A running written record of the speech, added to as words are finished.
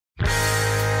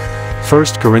1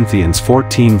 Corinthians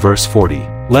 14 verse 40,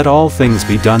 let all things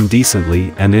be done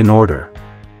decently and in order.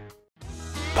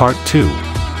 Part 2.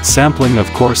 Sampling of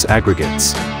coarse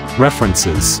aggregates.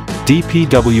 References: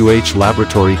 DPWH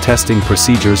Laboratory Testing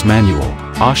Procedures Manual,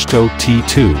 AASHTO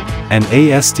T2, and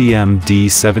ASTM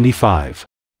D75.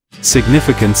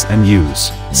 Significance and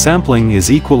use. Sampling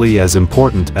is equally as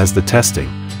important as the testing,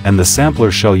 and the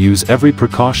sampler shall use every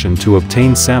precaution to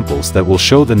obtain samples that will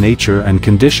show the nature and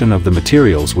condition of the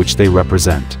materials which they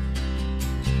represent.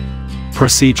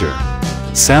 Procedure.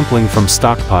 Sampling from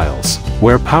stockpiles.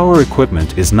 Where power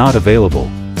equipment is not available,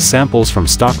 samples from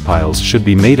stockpiles should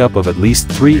be made up of at least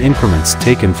 3 increments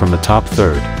taken from the top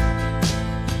third,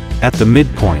 at the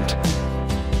midpoint,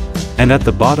 and at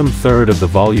the bottom third of the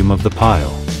volume of the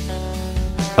pile.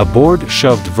 A board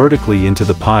shoved vertically into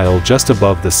the pile just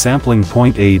above the sampling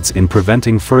point aids in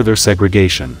preventing further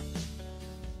segregation.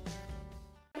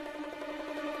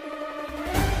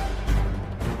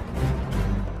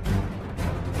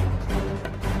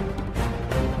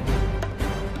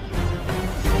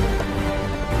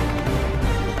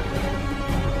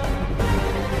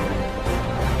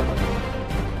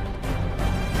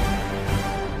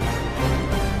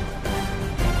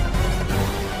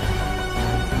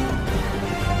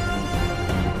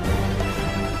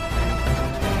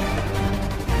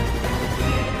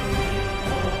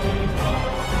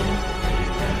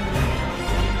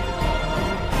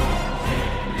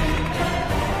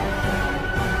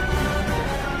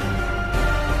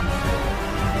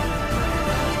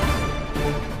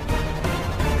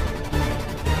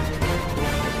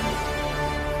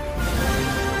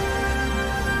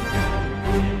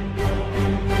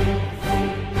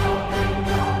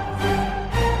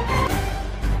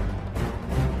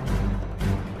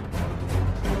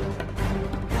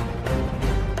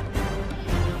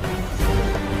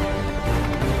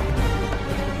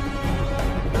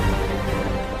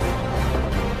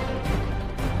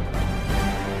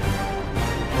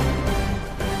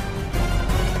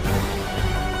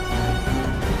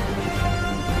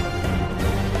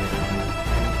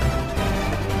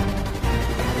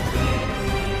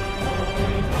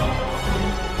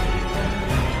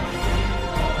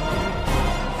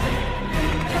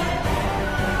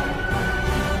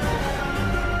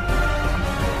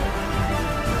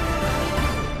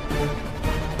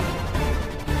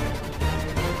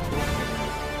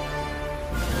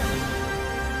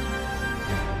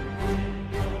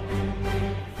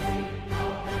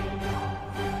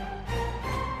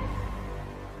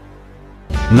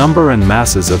 Number and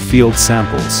masses of field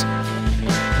samples.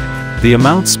 The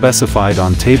amount specified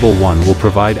on Table 1 will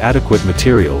provide adequate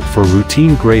material for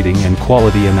routine grading and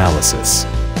quality analysis.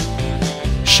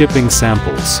 Shipping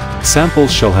samples.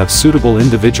 Samples shall have suitable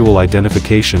individual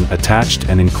identification attached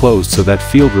and enclosed so that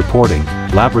field reporting,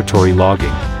 laboratory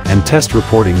logging, and test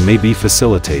reporting may be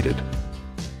facilitated.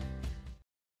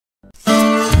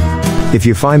 If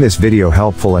you find this video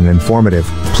helpful and informative,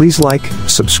 please like,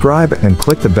 subscribe, and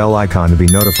click the bell icon to be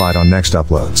notified on next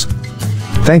uploads.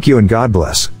 Thank you and God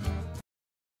bless.